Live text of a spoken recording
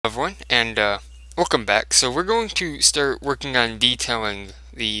Everyone, and welcome back. So we're going to start working on detailing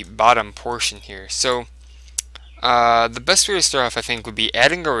the bottom portion here. So the best way to start off, I think, would be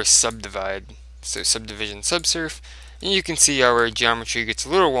adding our subdivide. So subdivision subsurf, and you can see our geometry gets a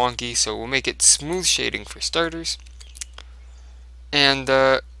little wonky, so we'll make it smooth shading for starters. And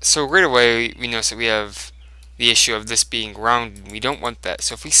so right away we notice that we have the issue of this being rounded. We don't want that.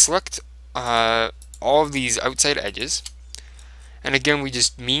 So if we select all of these outside edges, and again, we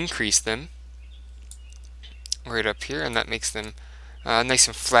just increase them right up here, and that makes them nice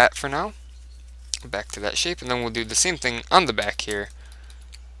and flat for now. Back to that shape, and then we'll do the same thing on the back here.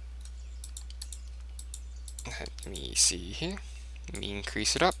 Let me see here. Let me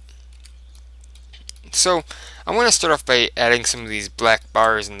increase it up. So I want to start off by adding some of these black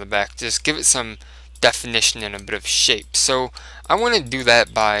bars in the back. Just give it some definition and a bit of shape. So I want to do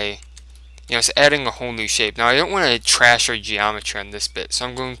that by just adding a whole new shape. Now I don't want to trash our geometry on this bit, so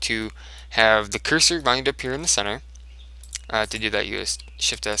I'm going to have the cursor lined up here in the center. To do that, use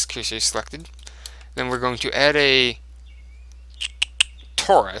Shift S, cursor selected. Then we're going to add a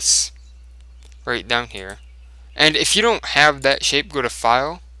torus right down here. And if you don't have that shape, go to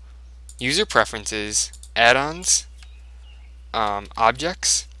File, User Preferences, Add-ons,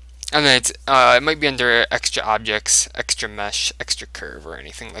 Objects, and then it might be under Extra Objects, Extra Mesh, Extra Curve, or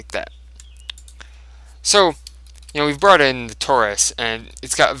anything like that. So, we've brought in the torus, and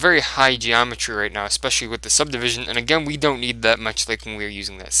it's got very high geometry right now, especially with the subdivision, and again, we don't need that much like when we were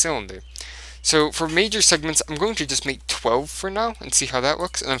using that cylinder. So for major segments, I'm going to just make 12 for now, and see how that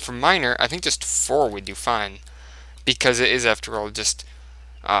looks, and then for minor, I think just 4 would do fine, because it is, after all, just,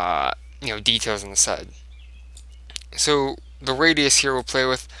 details on the side. So the radius here we'll play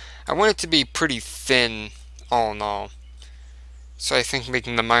with, I want it to be pretty thin, all in all. So I think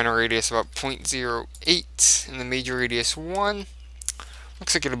making the minor radius about 0.08 and the major radius 1.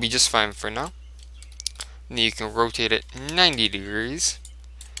 Looks like it'll be just fine for now. And then you can rotate it 90 degrees.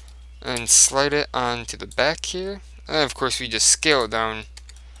 And slide it onto the back here. And then of course we just scale it down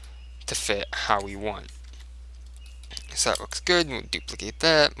to fit how we want. So that looks good. We'll duplicate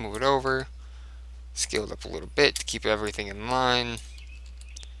that, move it over. Scale it up a little bit to keep everything in line.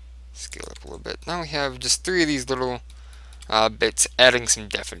 Scale it up a little bit. Now we have just 3 of these little bits, adding some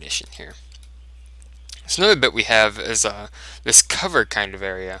definition here. So another bit we have is this cover kind of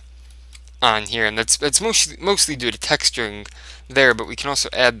area on here, and that's mostly due to texturing there, but we can also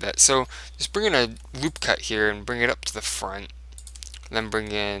add that. So just bring in a loop cut here and bring it up to the front, and then bring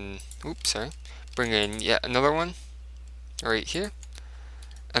in yet another one right here.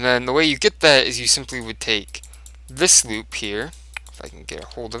 And then the way you get that is you simply would take this loop here, if I can get a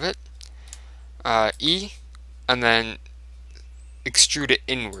hold of it, E, and then extrude it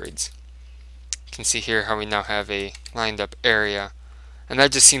inwards. You can see here how we now have a lined up area, and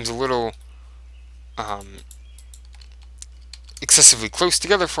that just seems a little excessively close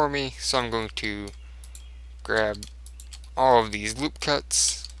together for me, so I'm going to grab all of these loop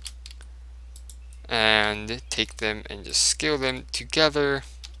cuts and take them and just scale them together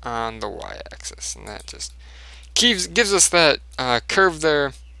on the y-axis, and that just gives us that curve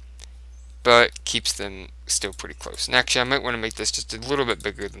there, but keeps them still pretty close. And actually, I might want to make this just a little bit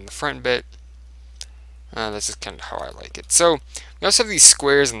bigger than the front bit. This is kind of how I like it. So we also have these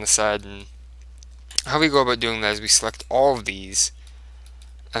squares on the side, and how we go about doing that is we select all of these,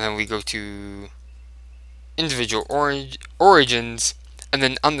 and then we go to individual origins, and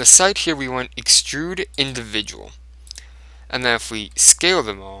then on the side here we want extrude individual. And then if we scale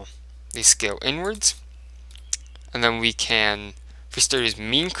them all, they scale inwards, and then we can, for starters,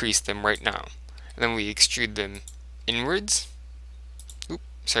 increase them right now. And then we extrude them inwards.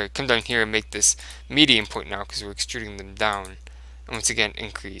 Come down here and make this median point now because we're extruding them down. And once again,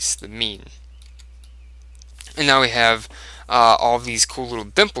 increase the mean. And now we have all of these cool little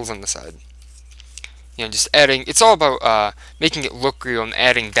dimples on the side. Just adding, it's all about making it look real and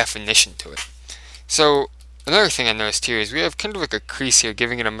adding definition to it. So another thing I noticed here is we have kind of like a crease here,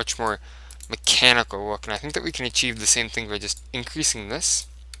 giving it a much more mechanical look, and I think that we can achieve the same thing by just increasing this.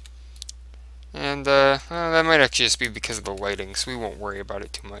 And that might actually just be because of the lighting, so we won't worry about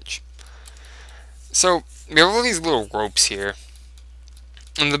it too much. So we have all these little ropes here,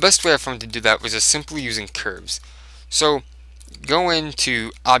 and the best way I found to do that was just simply using curves. So go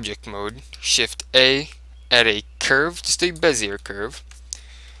into object mode, Shift A, add a curve, just a Bezier curve.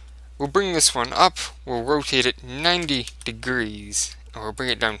 We'll bring this one up, we'll rotate it 90 degrees, and we'll bring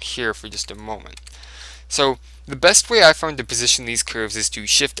it down here for just a moment. So the best way I found to position these curves is to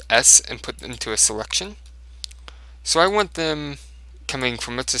Shift S and put them to a selection. So I want them coming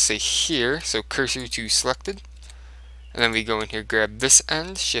from, let's just say here, so cursor to selected, And then we go in here, grab this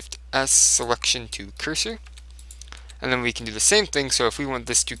end, Shift S selection to cursor. And then we can do the same thing. So if we want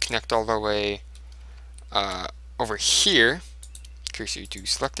this to connect all the way over here, cursor to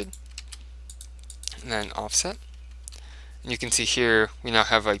selected, and then offset. And you can see here we now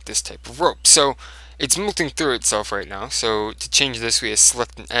have like this type of rope. So it's melting through itself right now. So to change this, we just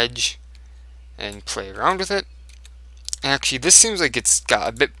select an edge and play around with it. Actually, this seems like it's got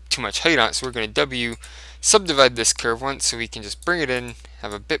a bit too much height on it, so we're going to W subdivide this curve once so we can just bring it in,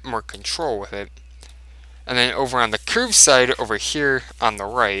 have a bit more control with it. And then over on the curve side over here on the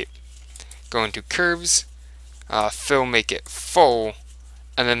right, go into curves, fill, make it full,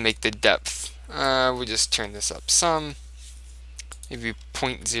 and then make the depth. We'll just turn this up some. Maybe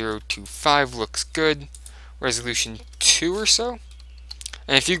 0.025 looks good. Resolution 2 or so.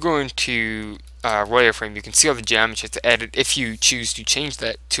 And if you go into wireframe, you can see all the geometry that's added if you choose to change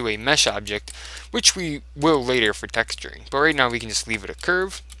that to a mesh object, which we will later for texturing. But right now we can just leave it a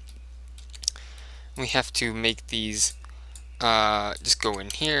curve. We have to make these just go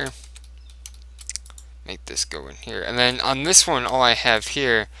in here. Make this go in here. And then on this one, all I have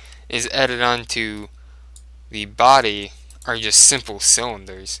here is added onto the body are just simple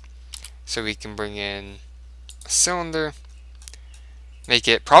cylinders. So we can bring in a cylinder.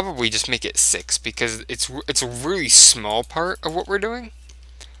 Probably just make it 6 because it's a really small part of what we're doing.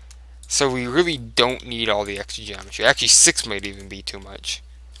 So we really don't need all the extra geometry. Actually, 6 might even be too much.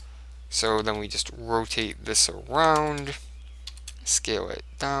 So then we just rotate this around, scale it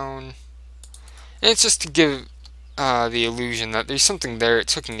down. And it's just to give the illusion that there's something there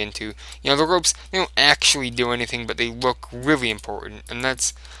it's hooking into. You know, the ropes, they don't actually do anything, but they look really important. And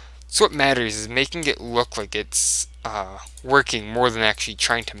that's what matters, is making it look like it's working more than actually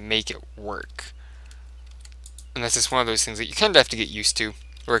trying to make it work. And that's just one of those things that you kind of have to get used to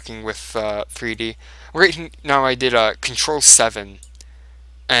working with 3D. Right now I did Control 7,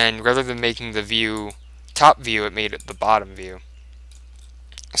 and rather than making the view top view, it made it the bottom view.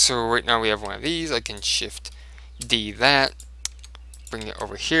 So right now we have one of these. I can Shift D that, bring it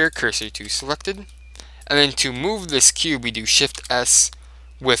over here, cursor to selected, and then to move this cube we do Shift S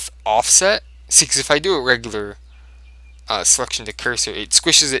with offset. See, because if I do a regular selection to cursor, it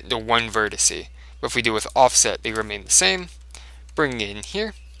squishes it into one vertice. But if we do with offset, they remain the same. Bring it in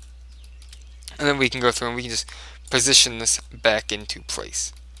here, and then we can go through and we can just position this back into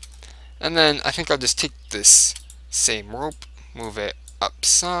place. And then I think I'll just take this same rope, move it up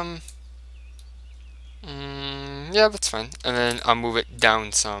some. Yeah, that's fine. And then I'll move it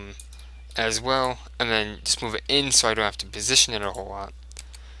down some as well, and then just move it in so I don't have to position it a whole lot.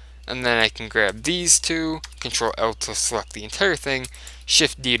 And then I can grab these two, Control L to select the entire thing,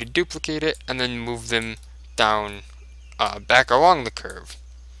 Shift D to duplicate it, and then move them down back along the curve.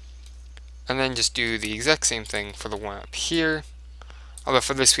 And then just do the exact same thing for the one up here. Although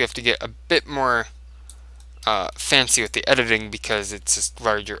for this we have to get a bit more fancy with the editing because it's just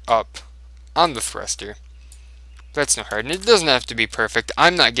larger up on the thruster. That's not hard, and it doesn't have to be perfect.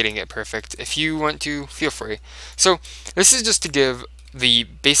 I'm not getting it perfect. If you want to, feel free. So this is just to give the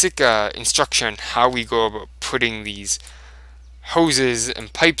basic instruction on how we go about putting these hoses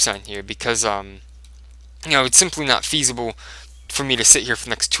and pipes on here, because you know, it's simply not feasible for me to sit here for the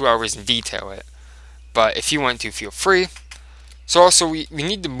next 2 hours and detail it. But if you want to, feel free. So also we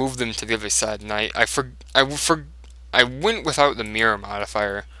need to move them to the other side, and I went without the mirror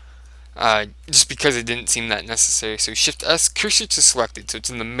modifier just because it didn't seem that necessary. So Shift S, cursor to selected, so it's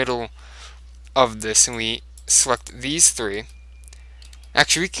in the middle of this, and we select these three.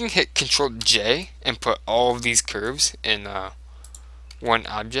 Actually, we can hit Control J and put all of these curves in one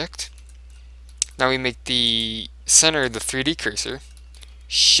object. Now we make the center the 3D cursor,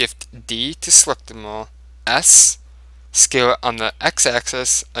 Shift D to select them all, S, scale it on the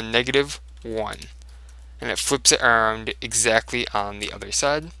x-axis a -1, and it flips it around exactly on the other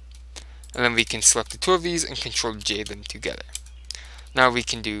side. And then we can select the two of these and Control J them together. Now we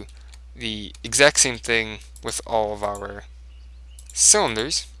can do the exact same thing with all of our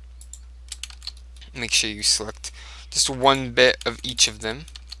cylinders. Make sure you select just one bit of each of them.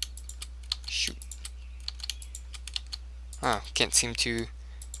 Shoot. Oh, can't seem to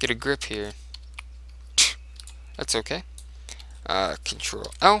get a grip here. That's okay.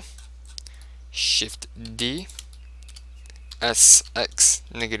 Control L, Shift D, SX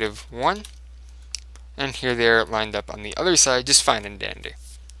 -1, and here they are lined up on the other side, just fine and dandy.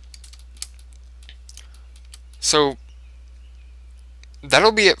 So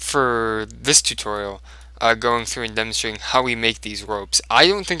that'll be it for this tutorial, going through and demonstrating how we make these ropes. I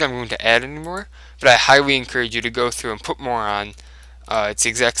don't think I'm going to add any more, but I highly encourage you to go through and put more on. It's the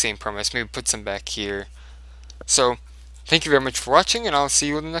exact same premise, maybe put some back here. So Thank you very much for watching, and I'll see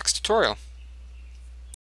you in the next tutorial.